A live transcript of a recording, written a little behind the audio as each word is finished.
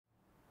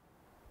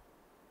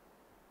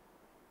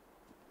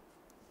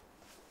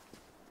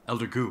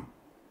Elder Gu,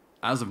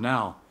 as of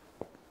now,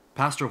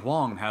 Pastor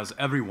Huang has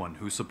everyone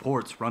who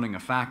supports running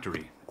a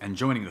factory and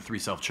joining the Three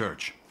Self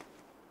Church.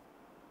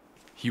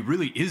 He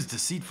really is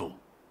deceitful.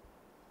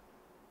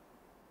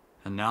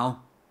 And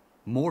now,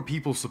 more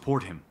people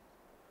support him.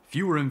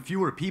 Fewer and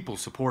fewer people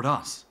support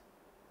us.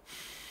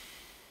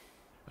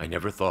 I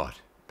never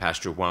thought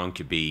Pastor Huang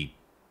could be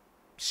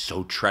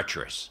so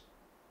treacherous.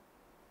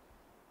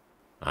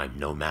 I'm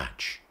no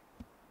match.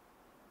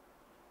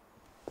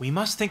 We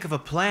must think of a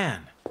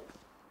plan.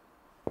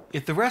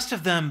 If the rest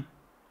of them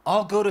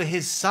all go to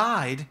his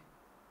side,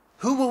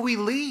 who will we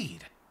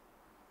lead?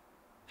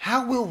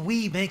 How will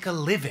we make a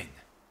living?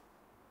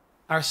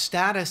 Our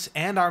status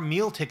and our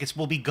meal tickets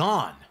will be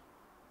gone.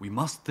 We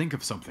must think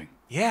of something.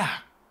 Yeah.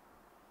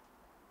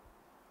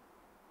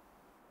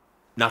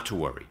 Not to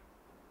worry.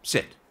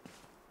 Sit.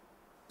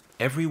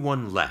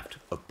 Everyone left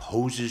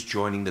opposes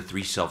joining the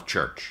Three Self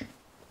Church.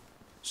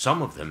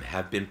 Some of them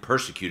have been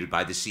persecuted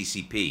by the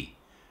CCP.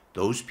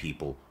 Those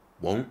people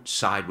won't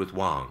side with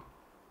Wang.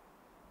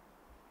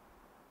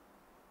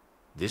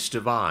 This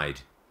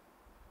divide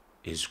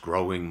is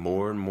growing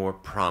more and more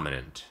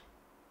prominent.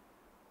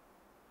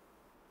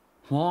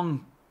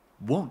 Huang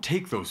won't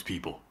take those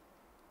people.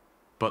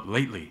 But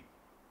lately,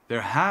 there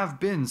have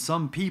been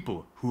some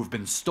people who have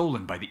been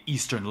stolen by the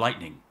Eastern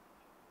Lightning.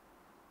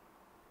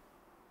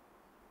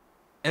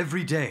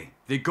 Every day,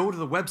 they go to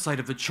the website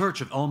of the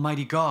Church of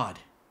Almighty God.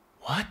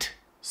 What?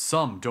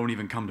 Some don't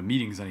even come to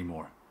meetings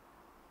anymore.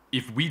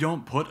 If we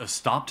don't put a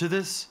stop to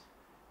this,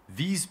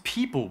 these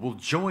people will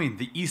join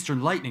the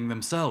Eastern Lightning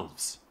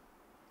themselves.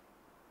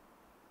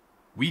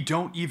 We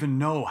don't even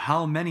know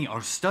how many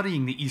are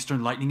studying the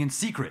Eastern Lightning in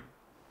secret.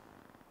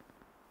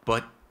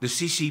 But the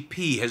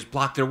CCP has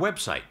blocked their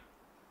website.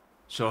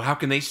 So how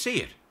can they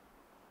see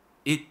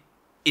it?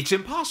 It's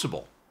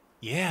impossible.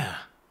 Yeah.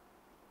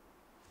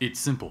 It's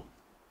simple.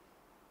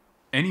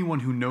 Anyone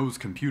who knows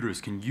computers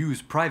can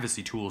use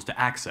privacy tools to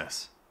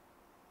access.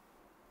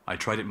 I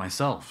tried it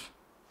myself.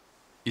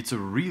 It's a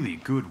really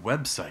good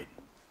website.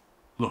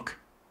 Look.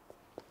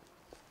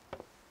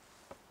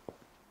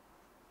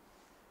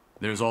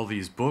 There's all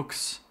these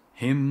books,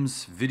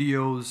 hymns,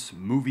 videos,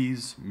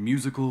 movies,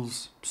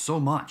 musicals, so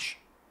much.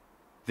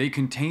 They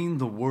contain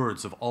the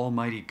words of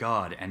Almighty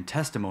God and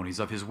testimonies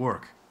of His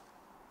work.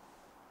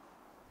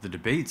 The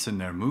debates in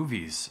their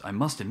movies, I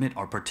must admit,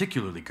 are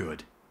particularly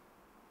good.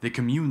 They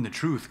commune the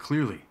truth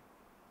clearly.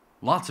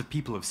 Lots of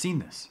people have seen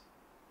this.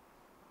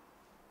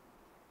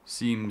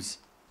 Seems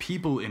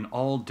people in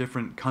all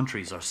different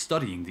countries are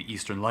studying the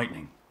Eastern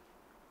Lightning.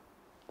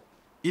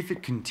 If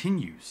it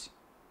continues,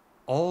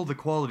 all the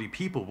quality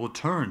people will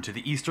turn to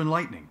the Eastern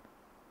Lightning.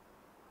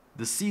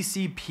 The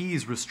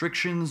CCP's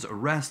restrictions,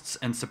 arrests,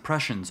 and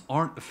suppressions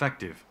aren't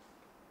effective.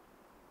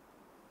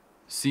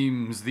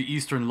 Seems the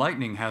Eastern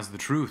Lightning has the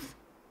truth.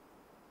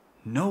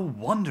 No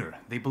wonder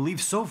they believe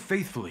so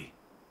faithfully.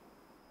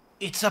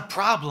 It's a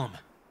problem.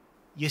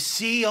 You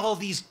see all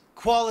these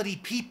quality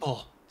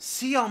people,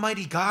 see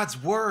Almighty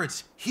God's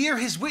words, hear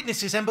His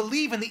witnesses, and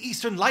believe in the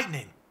Eastern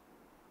Lightning.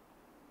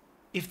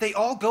 If they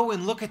all go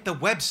and look at the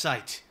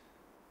website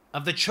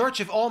of the Church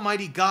of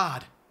Almighty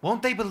God,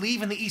 won't they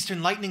believe in the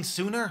Eastern Lightning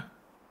sooner?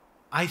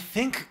 I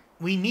think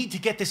we need to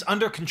get this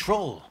under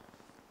control.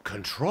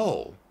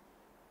 Control?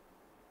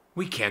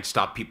 We can't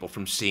stop people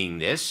from seeing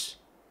this.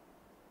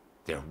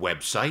 Their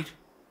website?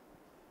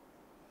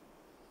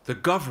 The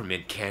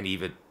government can't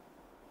even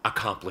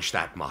accomplish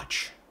that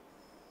much.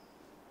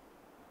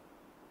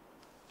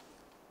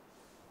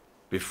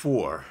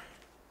 Before,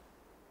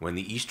 when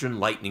the Eastern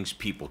Lightning's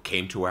people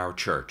came to our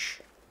church,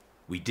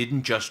 we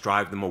didn't just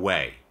drive them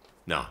away.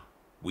 No,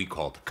 we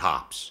called the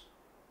cops.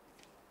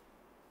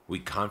 We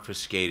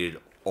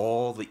confiscated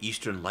all the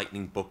Eastern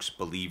Lightning books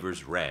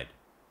believers read.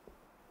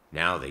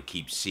 Now they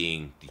keep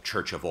seeing the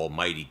Church of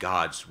Almighty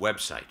God's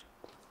website.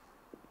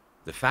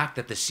 The fact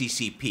that the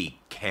CCP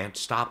can't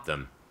stop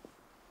them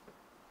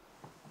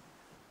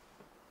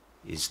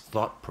is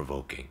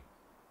thought-provoking.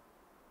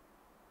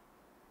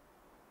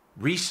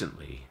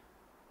 Recently,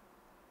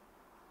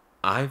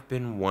 I've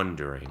been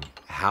wondering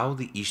how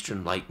the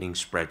Eastern Lightning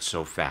spread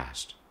so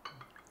fast.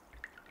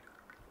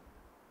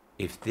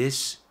 If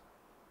this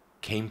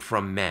came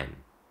from men,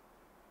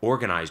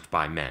 organized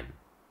by men,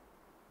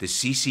 the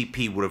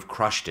CCP would have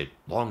crushed it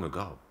long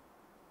ago.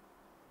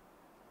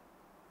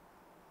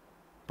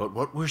 But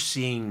what we're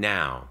seeing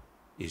now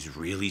is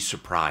really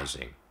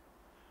surprising.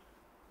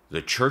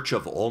 The Church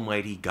of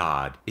Almighty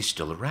God is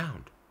still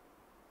around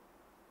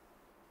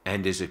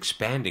and is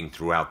expanding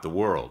throughout the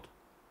world.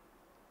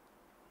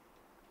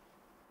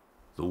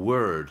 The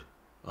word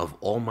of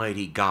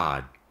Almighty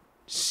God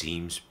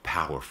seems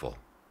powerful.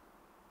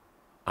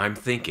 I'm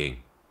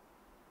thinking,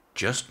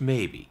 just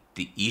maybe,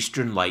 the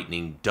Eastern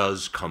Lightning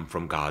does come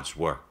from God's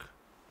work.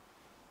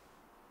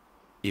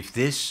 If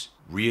this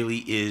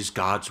really is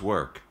God's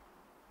work,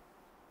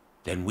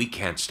 then we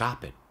can't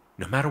stop it,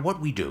 no matter what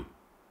we do.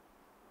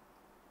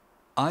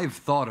 I've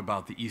thought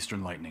about the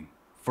Eastern Lightning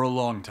for a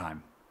long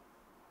time.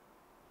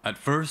 At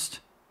first,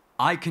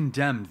 I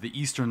condemned the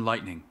Eastern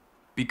Lightning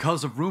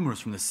because of rumors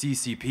from the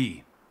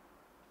CCP.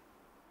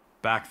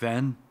 Back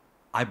then,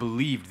 I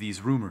believed these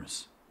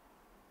rumors.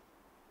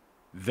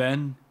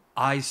 Then,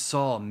 I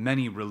saw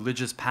many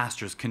religious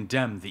pastors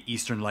condemn the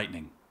Eastern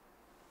Lightning.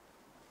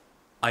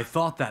 I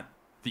thought that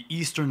the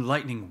Eastern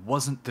Lightning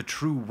wasn't the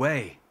true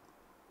way.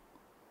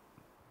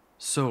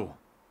 So,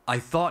 I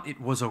thought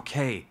it was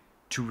okay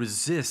to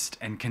resist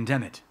and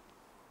condemn it.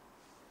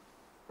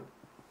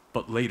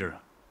 But later,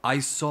 I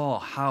saw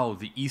how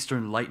the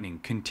Eastern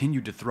Lightning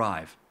continued to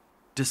thrive,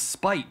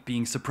 despite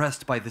being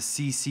suppressed by the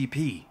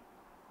CCP.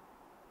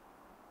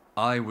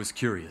 I was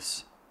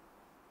curious.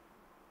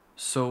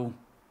 So,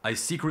 I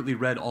secretly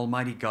read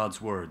Almighty God's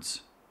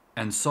words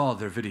and saw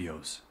their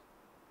videos.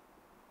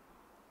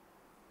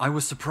 I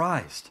was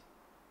surprised.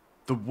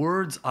 The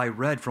words I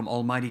read from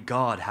Almighty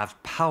God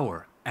have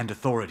power and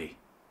authority.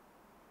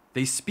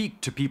 They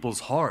speak to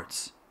people's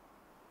hearts.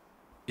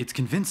 It's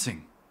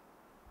convincing.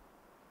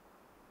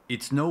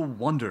 It's no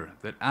wonder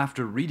that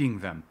after reading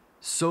them,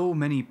 so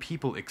many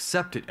people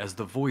accept it as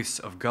the voice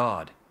of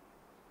God.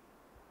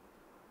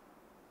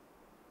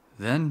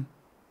 Then,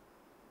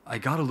 I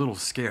got a little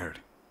scared.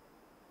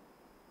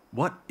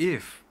 What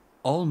if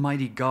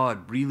Almighty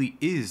God really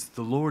is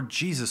the Lord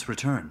Jesus'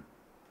 return?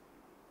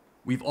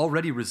 We've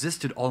already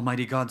resisted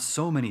Almighty God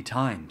so many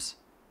times.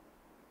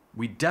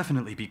 We'd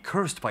definitely be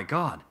cursed by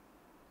God.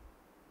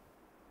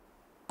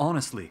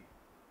 Honestly,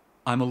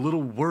 I'm a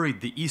little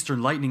worried the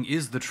Eastern Lightning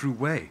is the true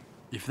way.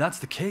 If that's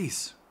the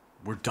case,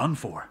 we're done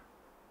for.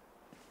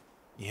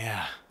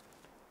 Yeah.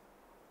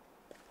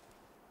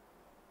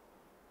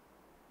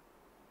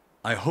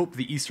 I hope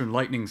the Eastern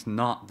Lightning's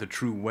not the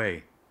true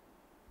way,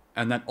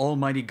 and that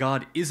Almighty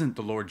God isn't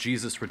the Lord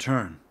Jesus'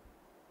 return.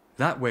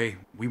 That way,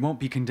 we won't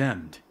be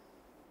condemned.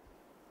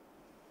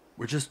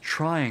 We're just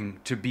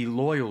trying to be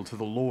loyal to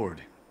the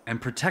Lord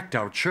and protect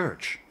our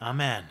church.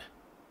 Amen.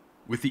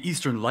 With the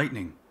Eastern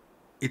Lightning,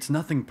 it's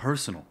nothing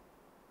personal.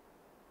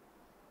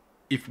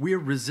 If we're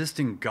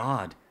resisting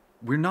God,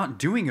 we're not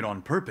doing it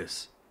on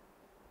purpose.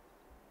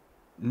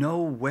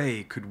 No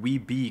way could we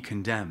be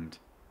condemned.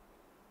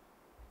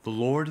 The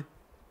Lord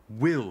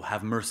will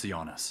have mercy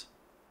on us.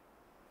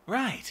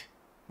 Right.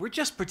 We're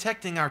just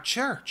protecting our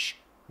church.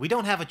 We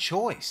don't have a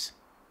choice.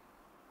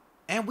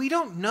 And we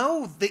don't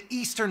know the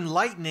Eastern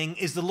Lightning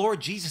is the Lord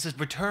Jesus'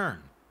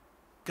 return.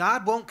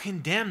 God won't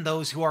condemn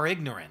those who are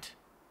ignorant.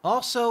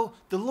 Also,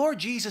 the Lord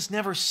Jesus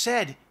never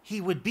said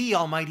he would be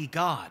Almighty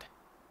God.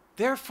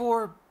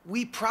 Therefore,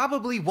 we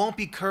probably won't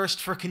be cursed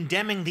for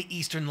condemning the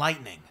Eastern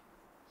Lightning.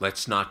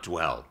 Let's not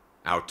dwell.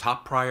 Our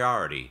top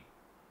priority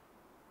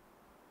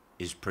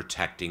is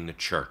protecting the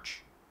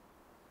church.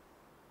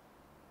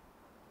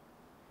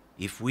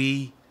 If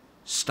we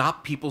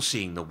stop people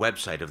seeing the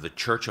website of the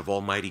Church of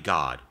Almighty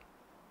God,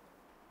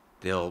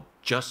 they'll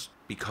just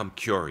become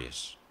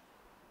curious.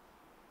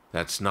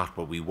 That's not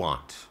what we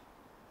want.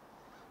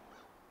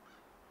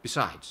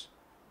 Besides,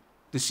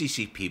 the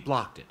CCP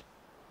blocked it.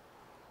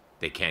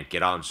 They can't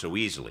get on so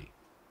easily.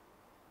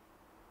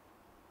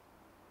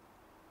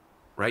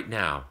 Right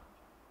now,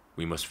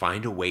 we must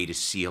find a way to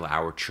seal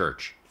our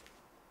church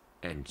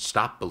and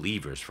stop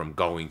believers from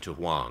going to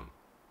Huang,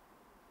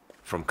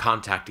 from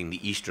contacting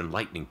the Eastern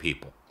Lightning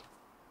people.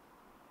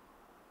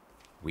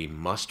 We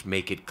must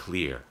make it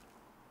clear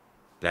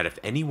that if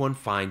anyone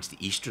finds the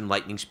Eastern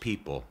Lightning's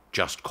people,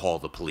 just call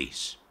the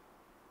police.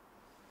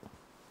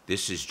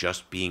 This is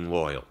just being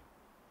loyal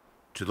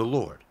to the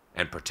Lord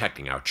and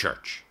protecting our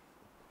church.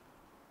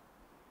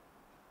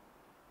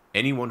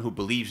 Anyone who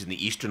believes in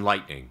the Eastern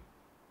Lightning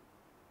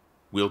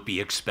will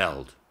be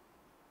expelled.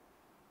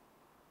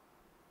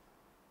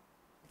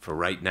 For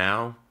right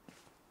now,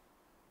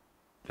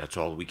 that's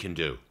all we can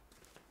do.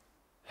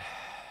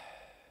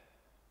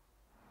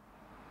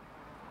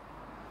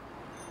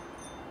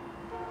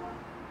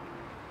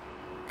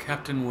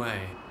 Captain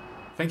Wei,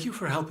 thank you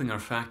for helping our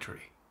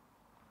factory.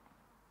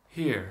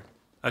 Here,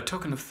 a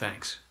token of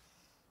thanks.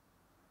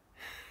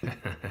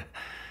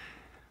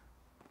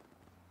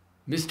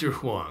 Mr.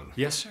 Huang,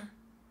 Yes, sir?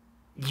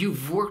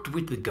 you've worked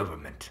with the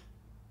government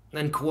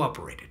and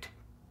cooperated.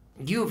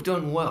 You have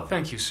done well.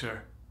 Thank you,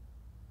 sir.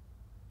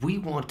 We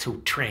want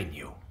to train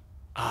you.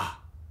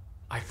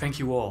 I thank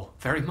you all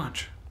very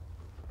much.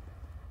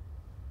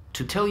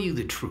 To tell you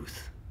the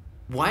truth,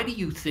 why do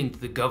you think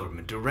the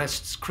government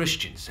arrests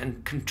Christians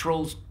and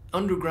controls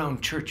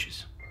underground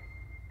churches?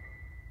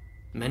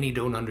 Many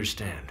don't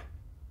understand.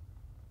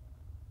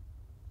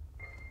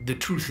 The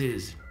truth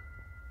is,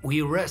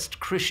 we arrest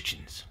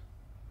Christians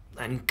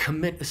and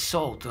commit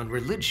assault on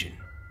religion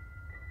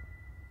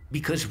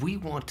because we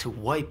want to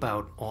wipe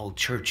out all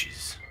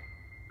churches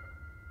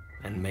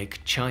and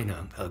make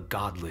China a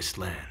godless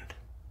land.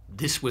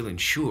 This will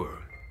ensure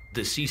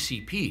the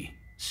CCP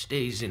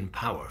stays in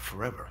power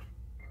forever.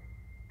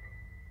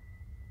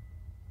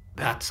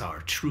 That's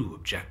our true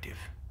objective.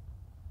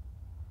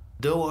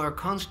 Though our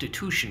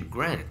Constitution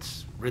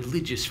grants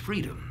religious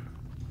freedom,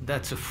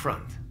 that's a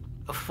front,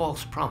 a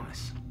false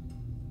promise.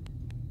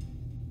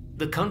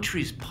 The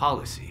country's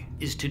policy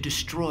is to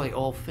destroy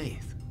all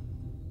faith.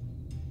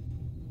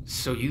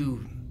 So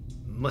you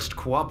must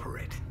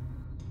cooperate.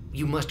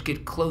 You must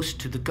get close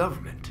to the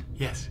government.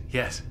 Yes,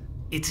 yes,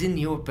 It's in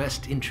your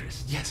best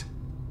interest. yes.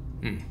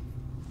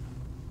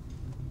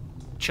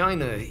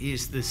 China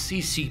is the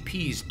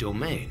CCP's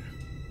domain.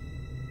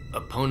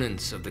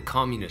 Opponents of the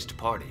Communist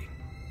Party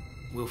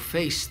will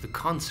face the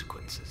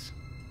consequences.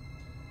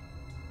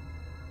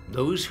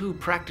 Those who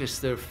practice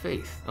their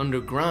faith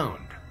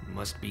underground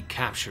must be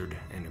captured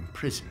and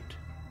imprisoned.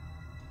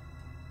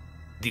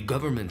 The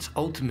government's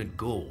ultimate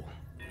goal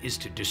is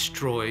to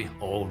destroy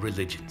all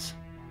religions.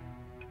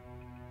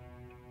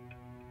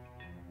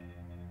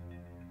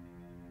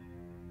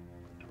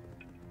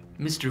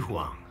 Mr.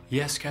 Huang,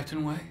 Yes,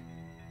 Captain Wei?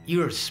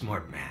 you're a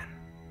smart man.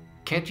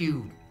 Can't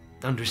you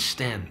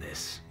understand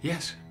this?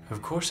 Yes,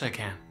 of course I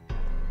can.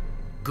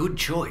 Good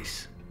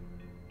choice.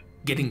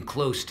 Getting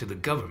close to the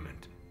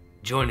government,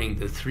 joining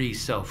the Three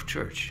Self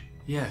Church.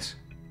 Yes.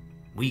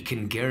 We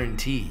can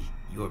guarantee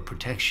your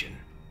protection.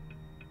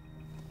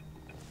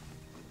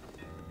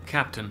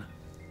 Captain,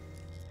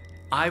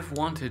 I've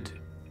wanted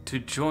to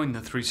join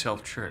the Three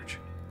Self Church.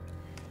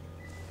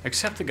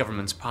 Accept the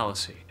government's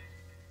policy.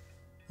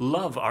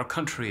 Love our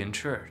country and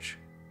church.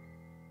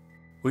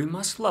 We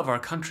must love our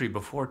country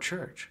before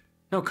church.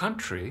 No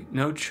country,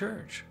 no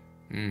church.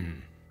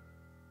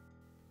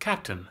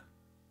 Captain,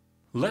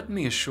 let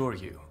me assure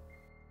you,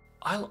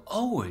 I'll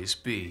always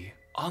be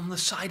on the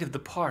side of the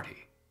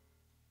party.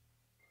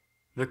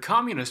 The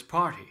Communist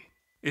Party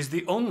is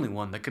the only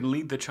one that can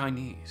lead the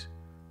Chinese.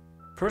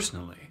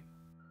 Personally,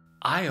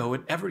 I owe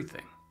it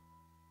everything.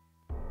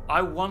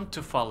 I want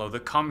to follow the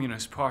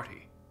Communist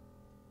Party.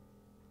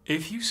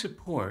 If you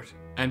support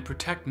and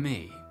protect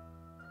me,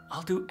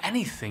 I'll do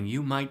anything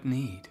you might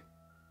need.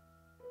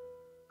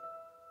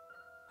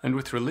 And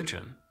with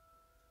religion,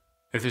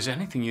 if there's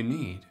anything you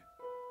need,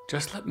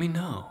 just let me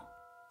know.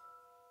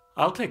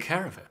 I'll take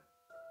care of it.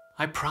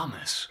 I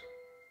promise.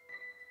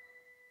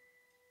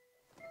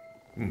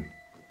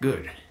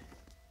 Good.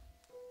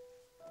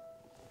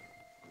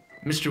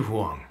 Mr.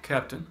 Huang,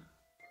 Captain?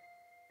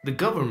 the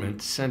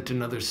government sent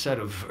another set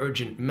of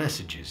urgent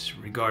messages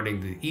regarding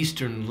the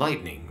Eastern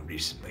Lightning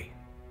recently.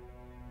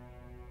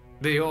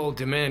 They all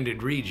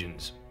demanded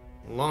regions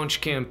launch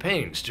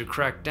campaigns to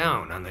crack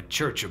down on the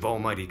Church of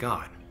Almighty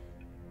God.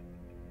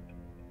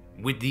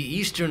 With the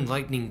Eastern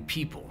Lightning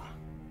people,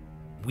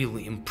 we'll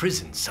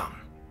imprison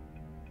some,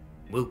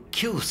 we'll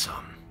kill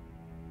some,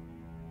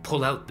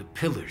 pull out the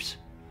pillars,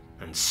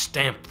 and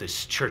stamp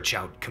this church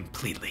out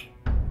completely.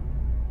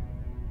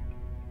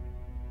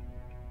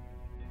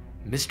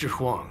 Mr.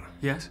 Huang,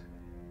 Yes?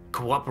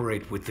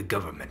 cooperate with the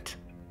government.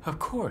 Of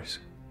course.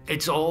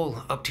 It's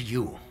all up to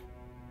you.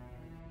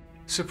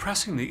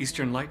 Suppressing the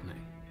Eastern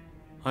Lightning.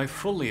 I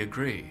fully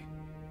agree.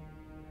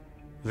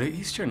 The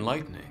Eastern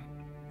Lightning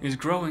is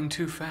growing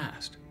too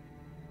fast.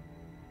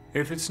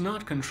 If it's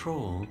not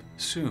controlled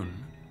soon,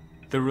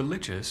 the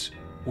religious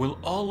will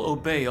all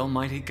obey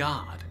Almighty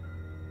God.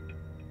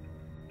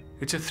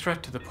 It's a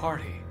threat to the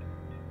party,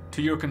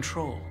 to your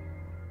control.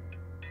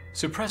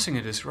 Suppressing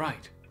it is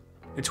right.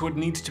 It's what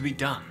needs to be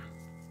done.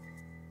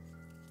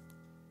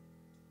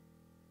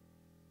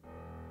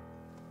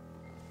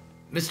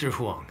 Mr.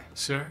 Huang,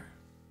 Sir?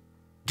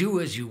 do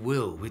as you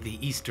will with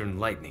the Eastern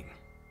Lightning.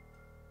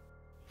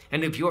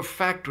 And if your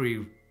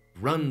factory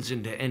runs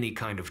into any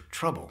kind of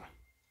trouble,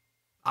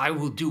 I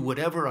will do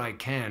whatever I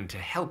can to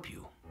help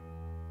you.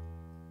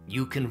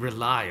 You can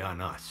rely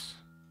on us.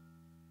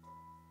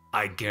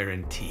 I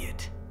guarantee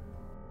it.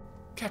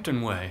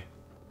 Captain Wei,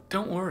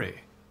 don't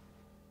worry.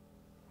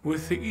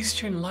 With the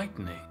Eastern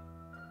Lightning,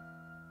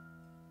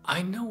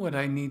 I know what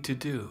I need to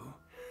do.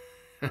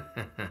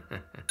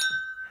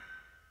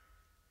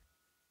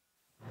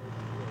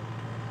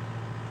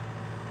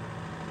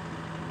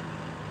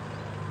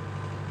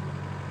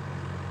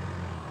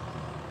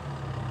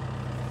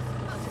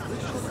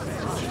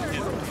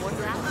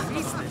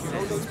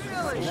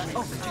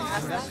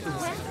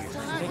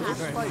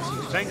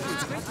 Thank you.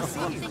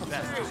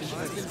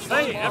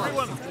 Hey,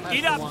 everyone,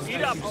 eat up,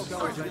 eat up. Thank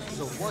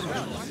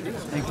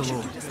the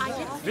Lord.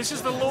 This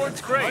is the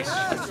Lord's grace.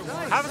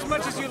 Have as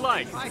much as you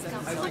like.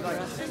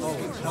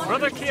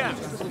 Brother Kian,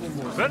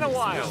 been a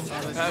while.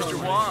 Pastor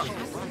Wang,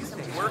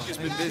 work has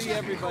been busy,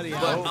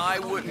 but I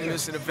wouldn't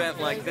miss an event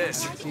like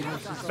this.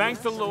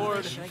 Thank the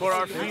Lord for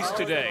our feast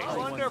today.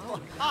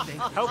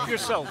 Help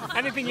yourself,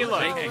 anything you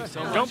like.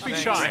 Don't be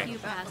shy.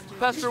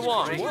 Pastor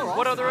Wang,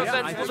 what other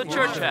events will the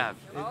church have?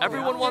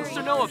 Everyone wants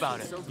to know about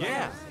it.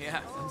 Yeah.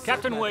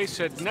 Captain Wei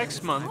said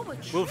next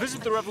month we'll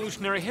visit the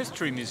Revolutionary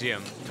History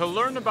Museum to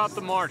learn about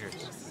the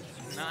martyrs.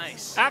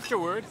 Nice.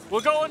 Afterward,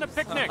 we'll go on a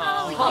picnic.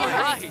 All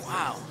right.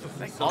 Wow.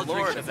 Thank the I'll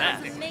Lord. drink to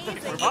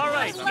that. All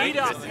right, eat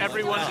up,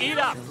 everyone, eat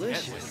up.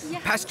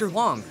 Pastor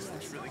Wang,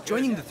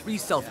 joining the Three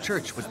Self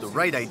Church was the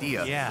right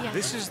idea.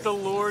 This is the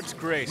Lord's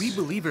grace. We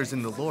believers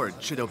in the Lord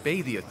should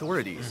obey the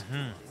authorities.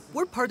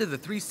 We're part of the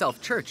Three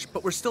Self Church,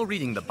 but we're still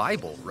reading the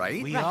Bible,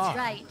 right?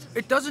 Right.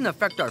 It doesn't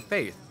affect our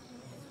faith.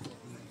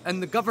 And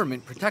the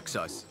government protects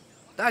us.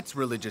 That's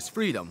religious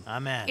freedom.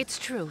 It's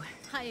true.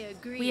 I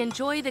agree. We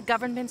enjoy the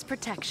government's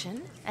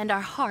protection, and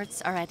our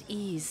hearts are at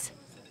ease.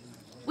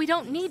 We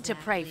don't need to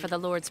pray for the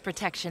Lord's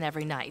protection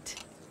every night.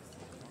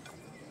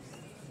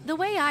 The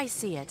way I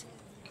see it,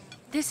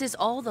 this is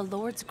all the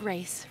Lord's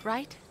grace,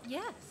 right?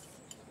 Yes.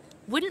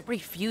 Wouldn't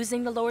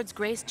refusing the Lord's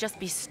grace just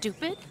be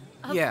stupid?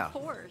 Of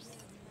course.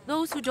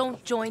 Those who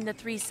don't join the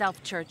Three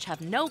Self Church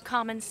have no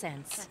common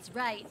sense. That's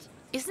right.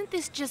 Isn't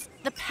this just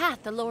the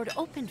path the Lord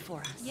opened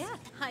for us? Yeah,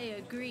 I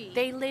agree.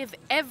 They live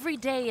every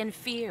day in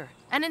fear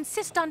and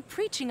insist on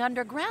preaching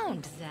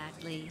underground.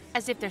 Exactly.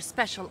 As if they're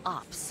special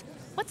ops.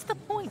 What's the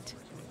point?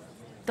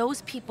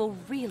 Those people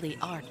really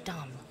are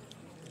dumb.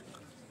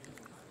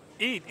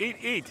 Eat, eat,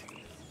 eat.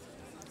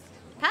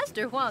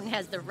 Pastor Huang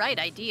has the right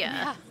idea.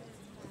 Yeah.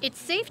 It's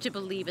safe to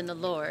believe in the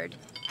Lord.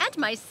 And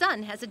my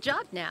son has a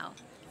job now.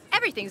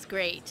 Everything's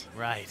great.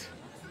 Right.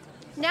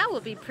 Now we'll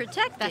be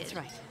protected. That's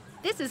right.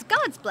 This is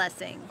God's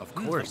blessing. Of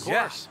course.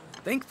 Yes.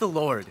 Thank the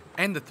Lord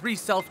and the Three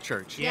Self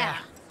Church. Yeah.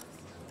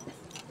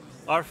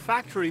 Our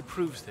factory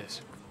proves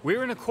this.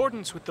 We're in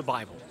accordance with the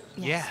Bible.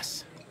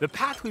 Yes. The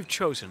path we've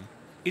chosen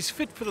is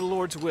fit for the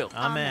Lord's will.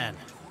 Amen.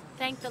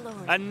 Thank the Lord.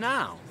 And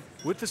now,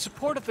 with the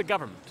support of the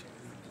government,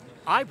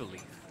 I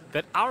believe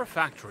that our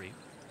factory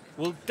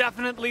will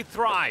definitely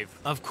thrive.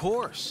 Of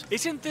course.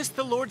 Isn't this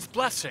the Lord's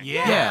blessing?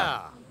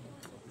 Yeah.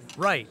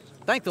 Right.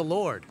 Thank the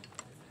Lord.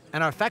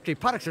 And our factory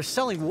products are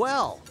selling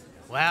well.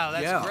 Wow,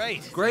 that's Yeah.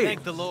 great. Great.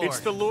 Thank the Lord.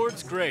 It's the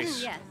Lord's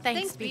grace. Yeah.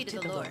 Thanks be to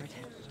the Lord.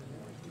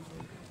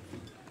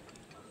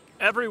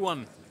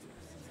 Everyone,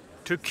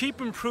 to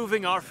keep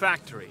improving our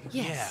factory,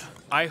 Yes.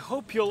 I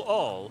hope you'll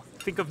all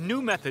think of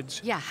new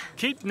methods, Yeah.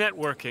 keep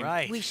networking,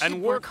 Right. We should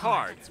and work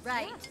hard. That's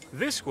right.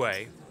 This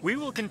way, we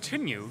will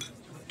continue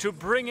to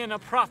bring in a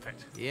profit.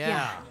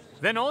 Yeah.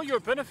 Then all your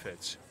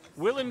benefits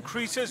will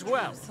increase as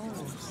well.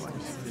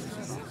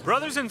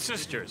 Brothers and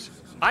sisters,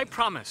 I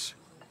promise,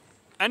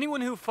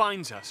 anyone who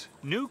finds us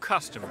new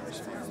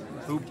customers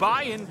who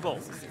buy in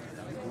bulk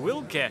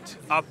will get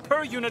a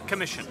per-unit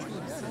commission.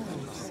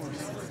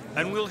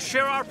 And we'll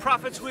share our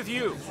profits with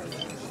you.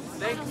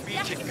 Thanks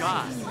be to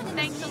God.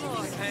 Thank the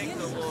Lord. Thank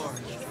the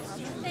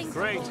Lord.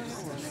 Great.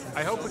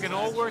 I hope we can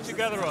all work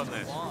together on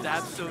this.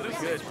 Absolutely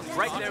good.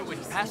 Right there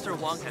with Pastor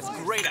Wong has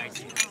great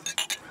ideas.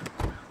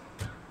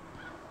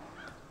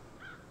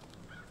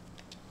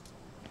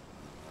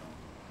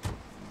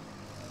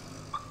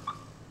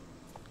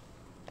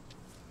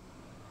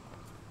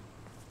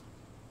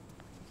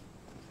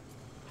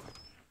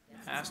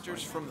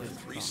 Pastors from the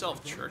Three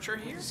Self Church are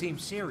here?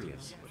 Seems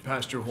serious.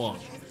 Pastor Huang,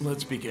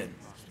 let's begin.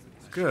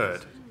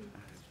 Good.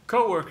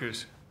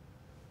 Co-workers,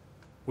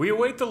 we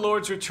await the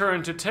Lord's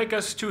return to take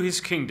us to his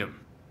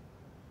kingdom.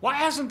 Why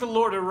hasn't the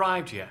Lord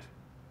arrived yet?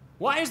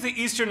 Why is the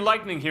Eastern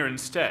Lightning here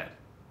instead?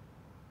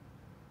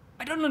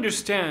 I don't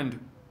understand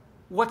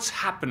what's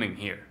happening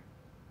here.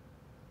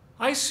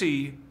 I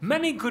see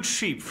many good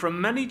sheep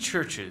from many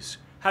churches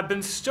have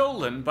been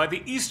stolen by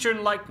the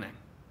Eastern Lightning.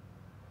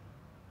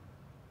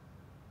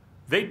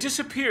 They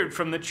disappeared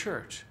from the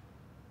church.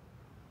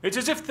 It's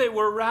as if they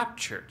were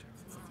raptured.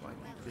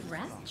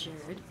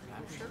 Raptured?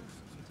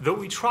 Though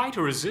we try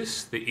to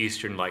resist the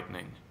Eastern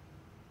Lightning,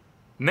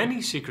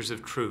 many seekers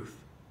of truth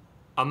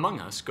among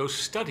us go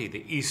study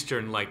the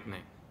Eastern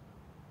Lightning.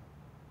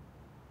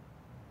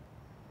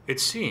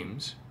 It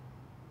seems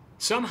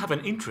some have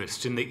an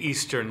interest in the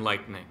Eastern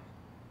Lightning.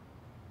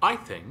 I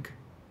think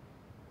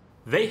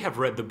they have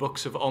read the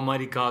books of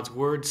Almighty God's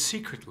Word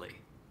secretly.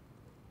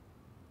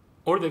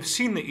 Or they've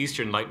seen the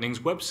Eastern Lightning's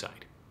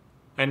website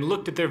and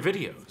looked at their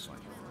videos.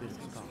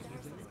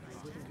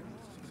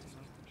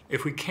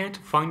 If we can't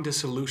find a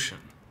solution,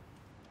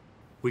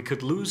 we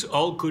could lose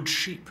all good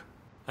sheep,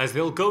 as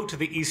they'll go to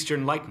the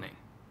Eastern Lightning.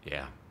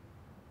 Yeah.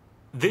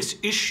 This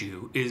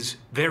issue is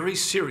very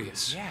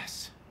serious.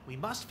 Yes. We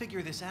must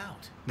figure this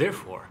out.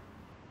 Therefore,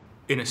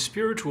 in a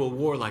spiritual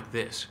war like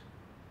this,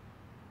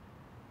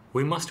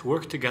 we must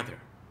work together.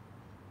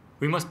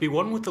 We must be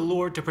one with the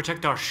Lord to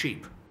protect our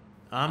sheep.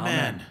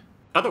 Amen.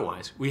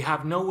 Otherwise, we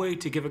have no way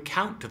to give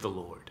account to the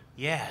Lord.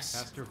 Yes.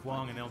 Pastor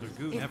Huang and Elder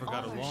Gu If never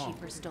got all our along,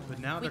 sheep are stolen, but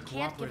now we they're can't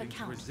give cooperating to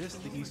account.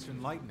 resist the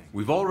Eastern Lightning.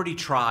 We've already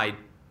tried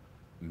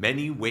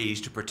many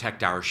ways to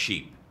protect our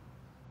sheep,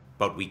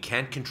 but we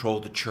can't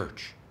control the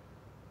church.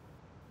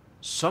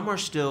 Some are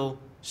still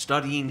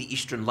studying the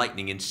Eastern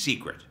Lightning in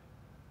secret.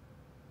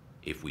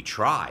 If we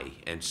try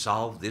and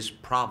solve this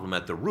problem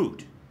at the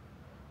root,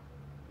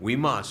 we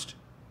must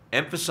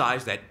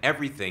emphasize that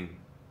everything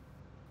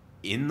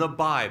in the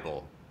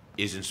Bible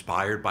is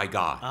inspired by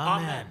God.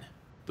 Amen.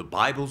 The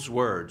Bible's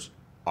words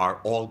are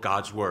all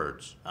God's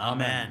words.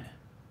 Amen.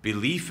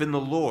 Belief in the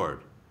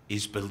Lord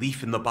is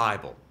belief in the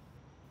Bible.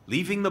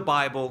 Leaving the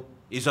Bible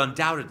is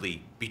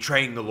undoubtedly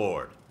betraying the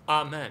Lord.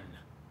 Amen.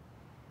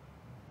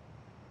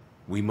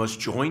 We must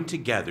join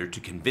together to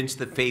convince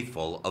the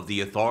faithful of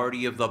the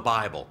authority of the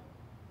Bible.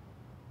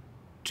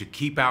 To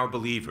keep our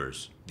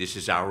believers, this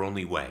is our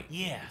only way.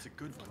 Yeah. It's a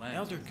good plan.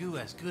 Elder Gu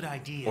has good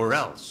ideas. Or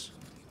else,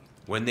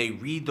 when they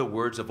read the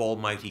words of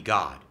Almighty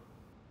God,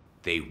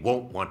 they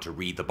won't want to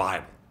read the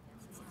Bible.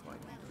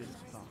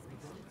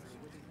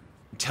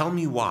 Tell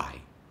me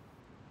why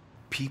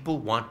people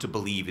want to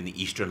believe in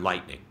the Eastern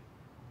Lightning.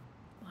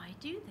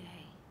 Do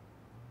they?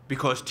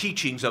 Because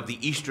teachings of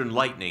the Eastern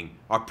Lightning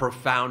are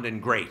profound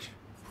and great.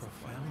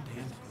 Profound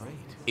and great.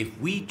 If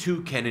we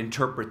too can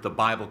interpret the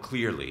Bible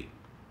clearly,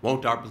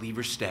 won't our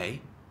believers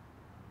stay?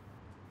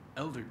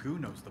 Elder Gu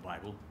knows the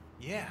Bible.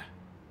 Yeah.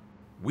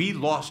 We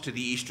lost to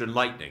the Eastern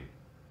Lightning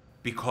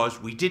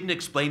because we didn't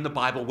explain the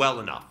Bible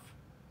well enough.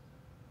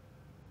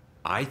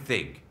 I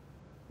think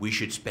we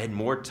should spend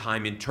more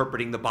time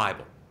interpreting the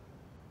Bible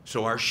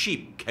so our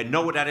sheep can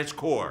know it at its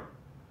core.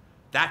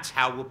 That's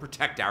how we'll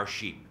protect our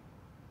sheep.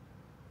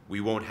 We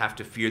won't have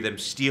to fear them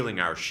stealing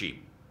our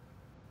sheep.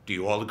 Do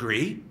you all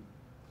agree?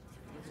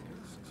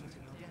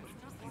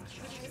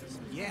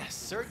 Yes,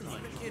 certainly.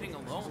 Getting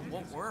alone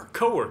won't work.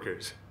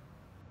 Co-workers,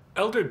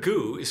 Elder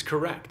Gu is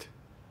correct.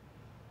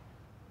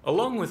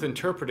 Along with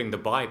interpreting the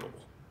Bible,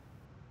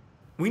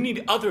 we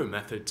need other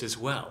methods as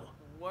well.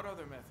 What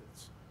other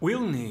methods?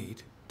 We'll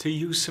need to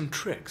use some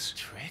tricks.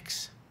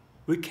 Tricks?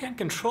 We can't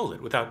control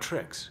it without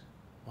tricks.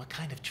 What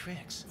kind of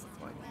tricks?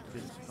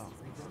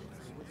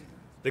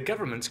 The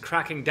government's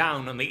cracking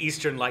down on the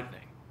Eastern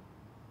Lightning.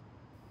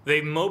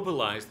 They've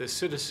mobilized the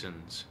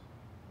citizens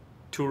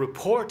to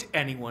report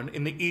anyone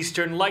in the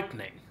Eastern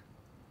Lightning.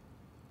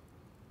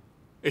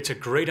 It's a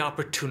great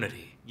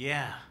opportunity.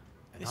 Yeah,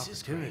 this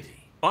is great.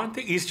 Aren't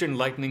the Eastern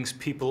Lightning's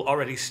people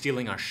already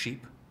stealing our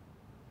sheep?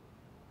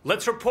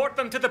 Let's report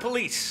them to the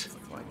police.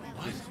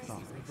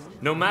 What?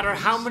 No matter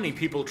how many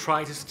people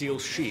try to steal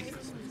sheep,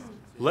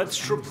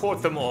 let's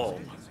report them all.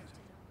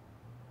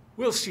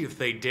 We'll see if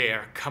they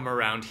dare come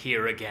around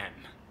here again.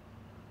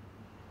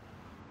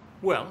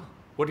 Well,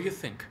 what do you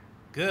think?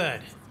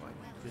 Good.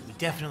 We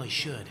definitely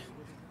should.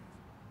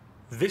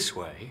 This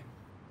way,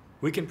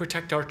 we can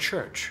protect our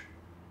church.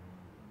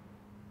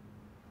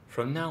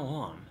 From now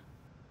on,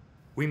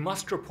 we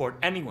must report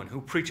anyone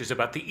who preaches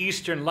about the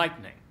Eastern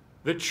Lightning.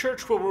 The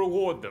church will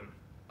reward them.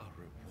 A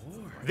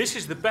reward? This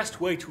is the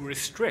best way to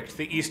restrict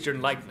the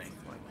Eastern Lightning.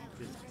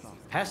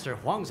 Pastor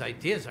Huang's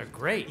ideas are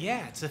great.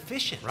 Yeah, it's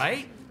efficient.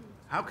 Right?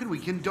 How can we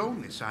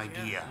condone this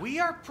idea? We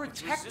are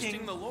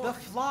protecting the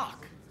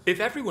flock. If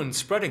everyone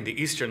spreading the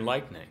Eastern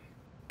Lightning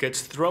gets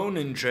thrown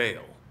in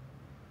jail,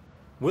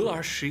 will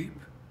our sheep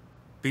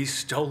be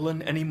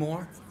stolen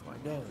anymore?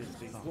 No,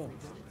 they won't.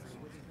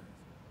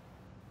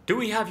 Do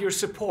we have your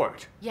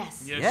support?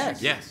 Yes.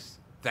 Yes.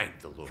 Thank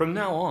the Lord. From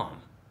now on,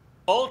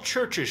 all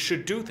churches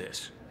should do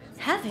this.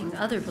 Having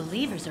other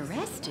believers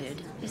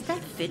arrested, is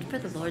that fit for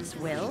the Lord's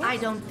will? I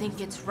don't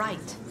think it's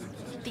right.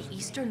 The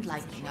Eastern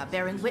Lightning are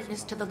bearing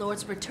witness to the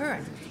Lord's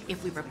return.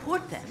 If we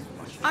report them,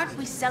 aren't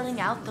we selling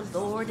out the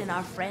Lord and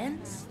our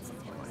friends?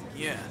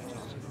 Yeah.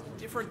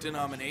 Different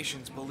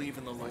denominations believe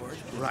in the Lord.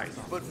 Right.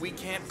 But we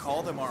can't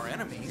call them our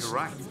enemies. You're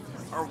right.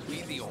 Are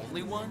we the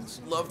only ones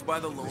loved by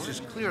the Lord? This is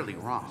clearly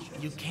wrong.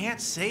 You can't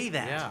say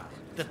that. Yeah.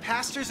 The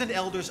pastors and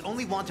elders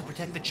only want to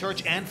protect the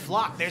church and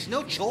flock. There's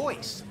no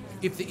choice.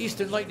 If the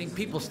Eastern Lightning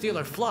people steal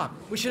our flock,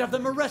 we should have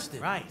them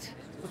arrested. Right.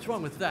 What's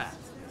wrong with that?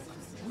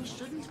 We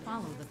shouldn't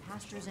follow the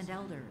pastors and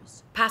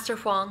elders. Pastor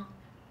Huang,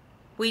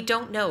 we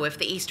don't know if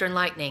the Eastern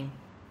Lightning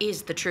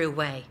is the true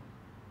way.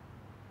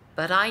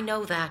 But I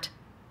know that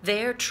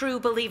they're true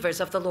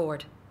believers of the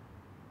Lord.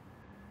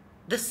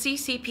 The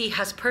CCP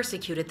has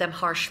persecuted them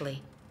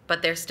harshly,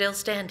 but they're still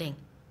standing.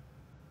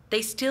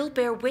 They still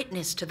bear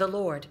witness to the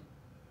Lord.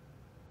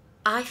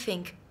 I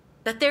think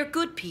that they're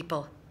good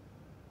people.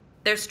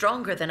 They're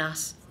stronger than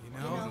us.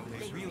 You know,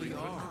 they really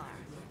are.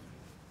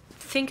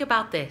 Think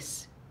about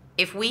this.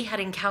 If we had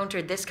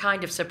encountered this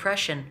kind of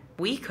suppression,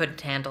 we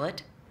couldn't handle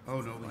it. Oh,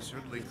 no, we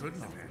certainly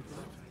couldn't have handled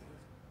it.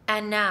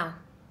 And now,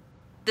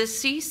 the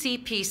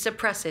CCP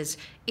suppresses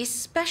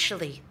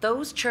especially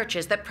those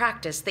churches that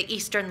practice the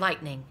Eastern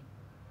Lightning.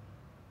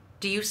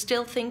 Do you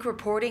still think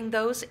reporting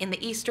those in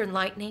the Eastern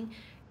Lightning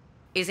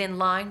is in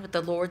line with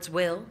the Lord's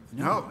will?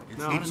 No,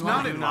 it's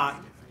not in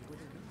line.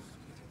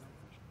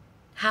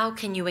 How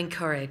can you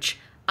encourage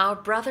our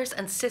brothers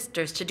and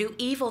sisters to do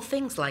evil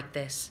things like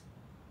this?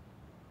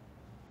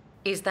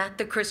 Is that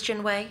the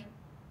Christian way?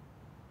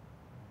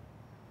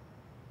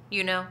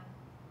 You know,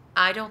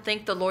 I don't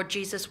think the Lord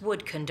Jesus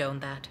would condone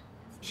that.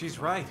 She's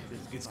right.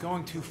 It's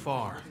going too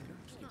far.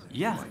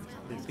 Yeah.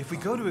 If we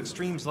go to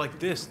extremes like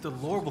this, the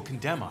Lord will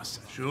condemn us.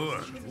 Sure.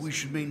 We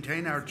should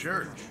maintain our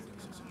church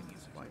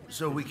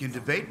so we can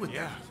debate with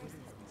them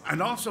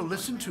and also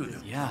listen to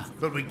them. Yeah.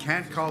 But we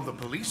can't call the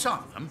police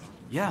on them.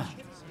 Yeah.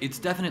 It's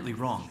definitely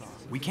wrong.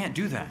 We can't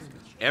do that.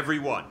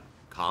 Everyone,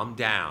 calm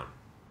down.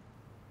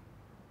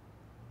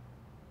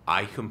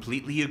 I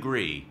completely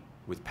agree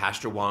with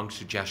Pastor Wang's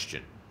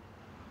suggestion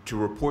to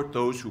report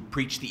those who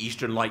preach the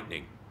Eastern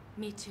Lightning.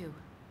 Me too.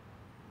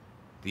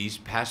 These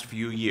past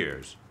few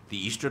years, the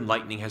Eastern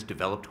Lightning has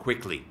developed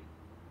quickly.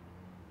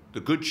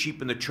 The good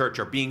sheep in the church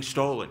are being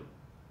stolen.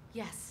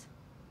 Yes.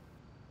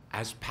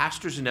 As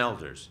pastors and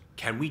elders,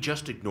 can we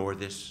just ignore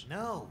this?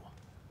 No.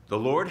 The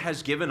Lord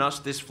has given us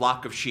this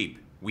flock of sheep.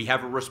 We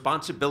have a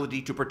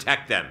responsibility to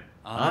protect them.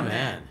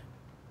 Amen.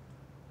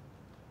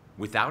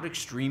 Without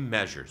extreme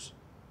measures,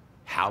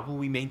 how will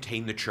we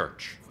maintain the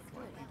church?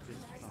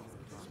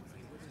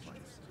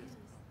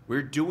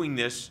 We're doing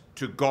this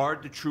to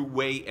guard the true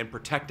way and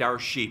protect our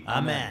sheep.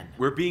 Amen.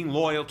 We're being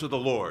loyal to the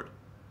Lord.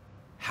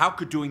 How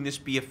could doing this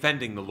be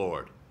offending the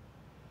Lord?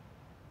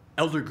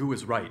 Elder Gu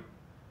is right.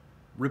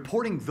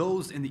 Reporting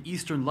those in the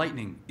Eastern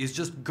Lightning is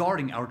just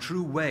guarding our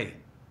true way.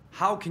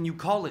 How can you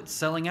call it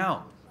selling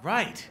out?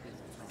 Right.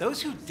 Those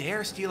who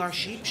dare steal our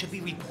sheep should be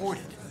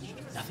reported.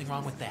 Nothing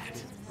wrong with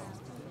that.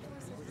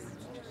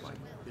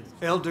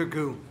 Elder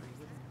Gu,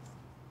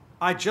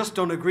 I just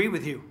don't agree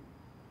with you.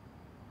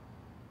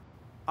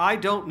 I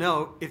don't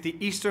know if the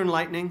Eastern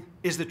Lightning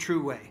is the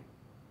true way,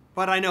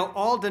 but I know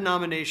all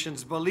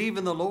denominations believe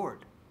in the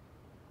Lord.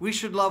 We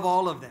should love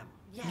all of them.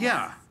 Yes.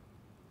 Yeah.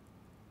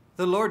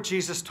 The Lord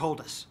Jesus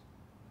told us,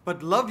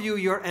 but love you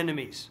your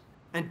enemies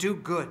and do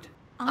good.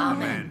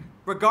 Amen.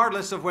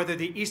 Regardless of whether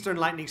the Eastern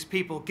Lightning's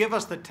people give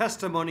us the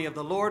testimony of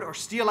the Lord or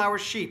steal our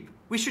sheep,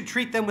 we should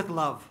treat them with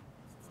love.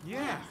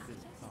 Yeah.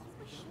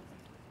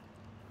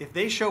 If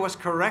they show us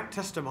correct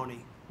testimony,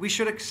 we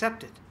should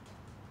accept it.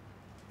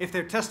 If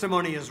their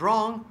testimony is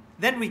wrong,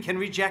 then we can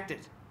reject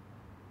it.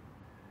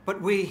 But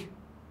we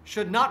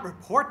should not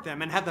report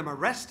them and have them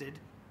arrested.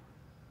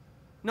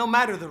 No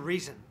matter the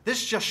reason,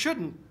 this just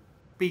shouldn't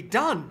be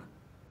done.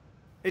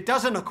 It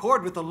doesn't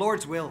accord with the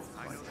Lord's will.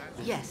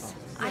 Yes,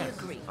 I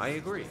agree. I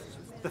agree.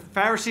 The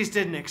Pharisees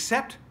didn't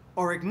accept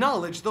or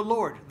acknowledge the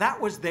Lord. That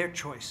was their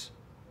choice.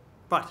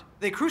 But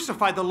they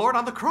crucified the Lord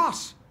on the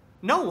cross.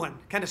 No one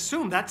can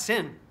assume that's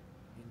sin.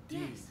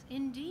 Yes,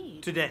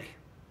 indeed. Today,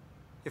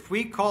 if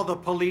we call the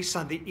police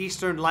on the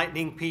Eastern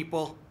Lightning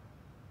people,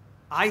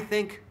 I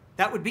think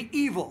that would be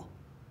evil,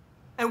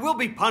 and we'll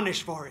be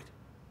punished for it.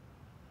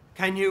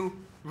 Can you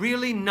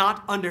really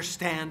not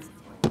understand?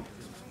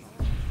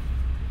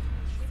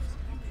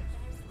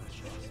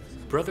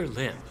 Brother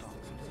Lim,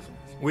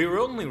 we were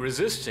only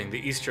resisting the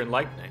Eastern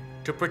Lightning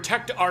to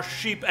protect our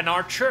sheep and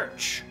our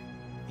church.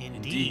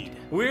 Indeed.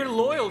 We're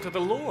loyal to the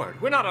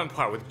Lord. We're not on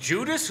par with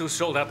Judas, who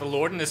sold out the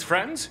Lord and his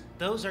friends.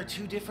 Those are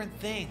two different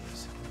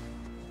things.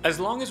 As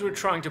long as we're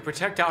trying to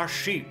protect our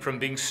sheep from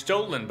being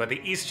stolen by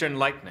the Eastern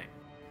Lightning,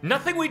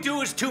 nothing we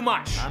do is too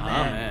much.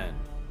 Amen.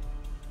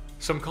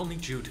 Some call me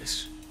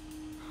Judas.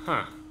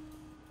 Huh.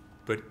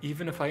 But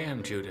even if I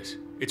am Judas,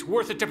 it's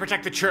worth it to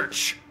protect the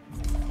church.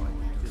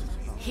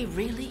 He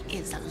really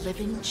is a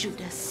living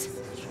Judas.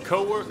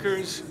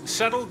 Co-workers,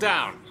 settle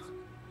down.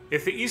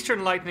 If the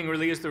Eastern Lightning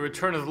really is the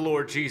return of the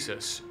Lord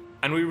Jesus,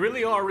 and we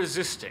really are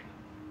resisting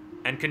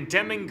and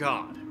condemning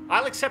God,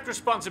 I'll accept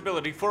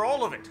responsibility for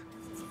all of it.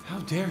 How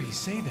dare he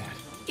say that?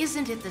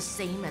 Isn't it the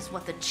same as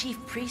what the chief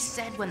priests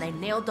said when they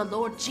nailed the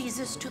Lord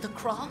Jesus to the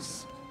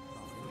cross?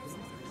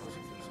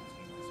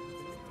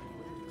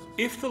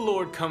 If the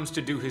Lord comes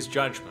to do his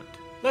judgment,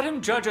 let him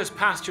judge us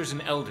pastors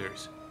and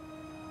elders,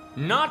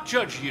 not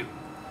judge you.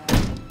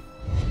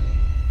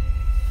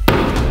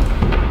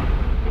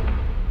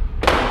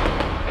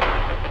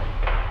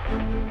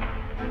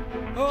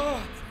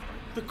 Ah,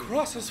 the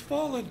cross has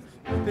fallen.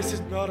 This is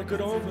not a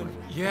good omen.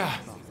 Yeah.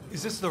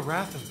 Is this the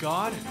wrath of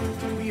God?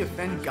 Did we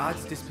offend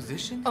God's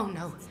disposition? Oh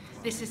no,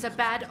 this is a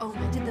bad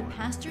omen. Did the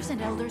pastors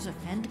and elders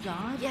offend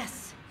God?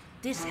 Yes,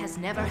 this has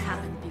never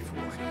happened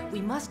before. We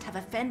must have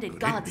offended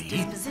God's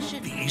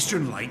disposition. The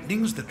Eastern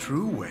Lightning's the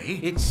true way?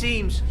 It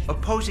seems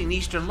opposing the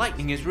Eastern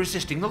Lightning is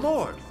resisting the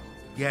Lord.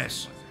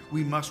 Yes,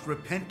 we must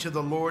repent to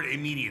the Lord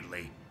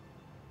immediately.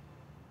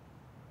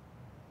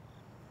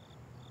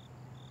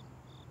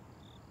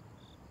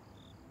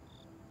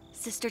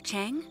 Sister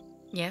Chang?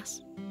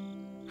 Yes?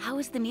 How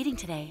was the meeting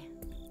today?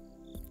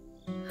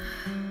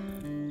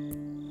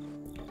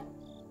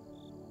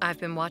 I've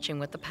been watching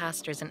what the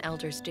pastors and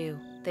elders do.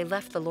 They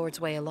left the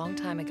Lord's way a long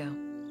time ago.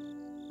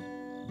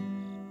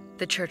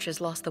 The church has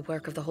lost the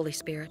work of the Holy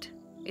Spirit.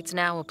 It's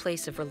now a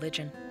place of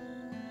religion.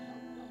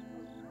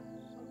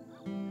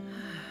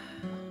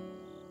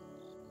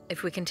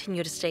 If we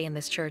continue to stay in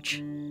this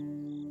church,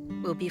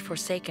 we'll be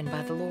forsaken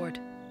by the Lord.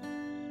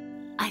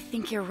 I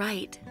think you're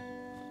right.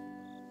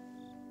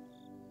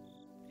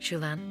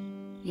 Shulan?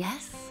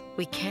 Yes?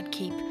 We can't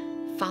keep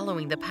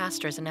following the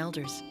pastors and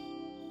elders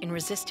in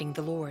resisting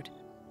the Lord.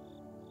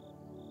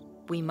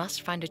 We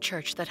must find a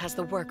church that has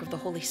the work of the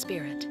Holy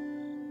Spirit.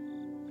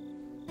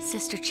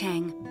 Sister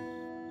Chang,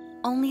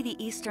 only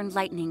the Eastern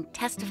Lightning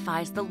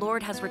testifies the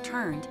Lord has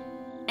returned,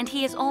 and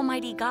he is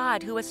Almighty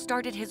God who has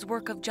started his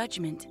work of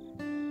judgment.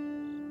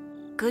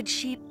 Good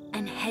sheep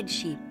and head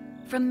sheep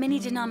from many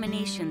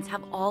denominations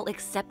have all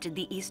accepted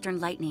the Eastern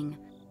Lightning.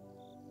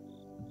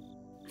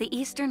 The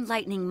Eastern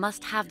Lightning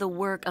must have the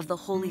work of the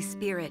Holy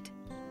Spirit.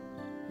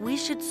 We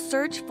should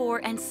search for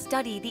and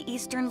study the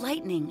Eastern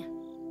Lightning.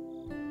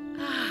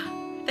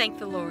 Thank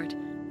the Lord.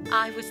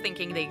 I was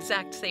thinking the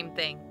exact same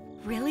thing.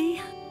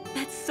 Really?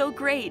 That's so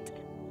great.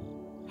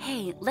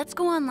 Hey, let's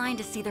go online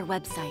to see their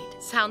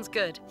website. Sounds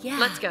good. Yeah.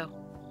 Let's go.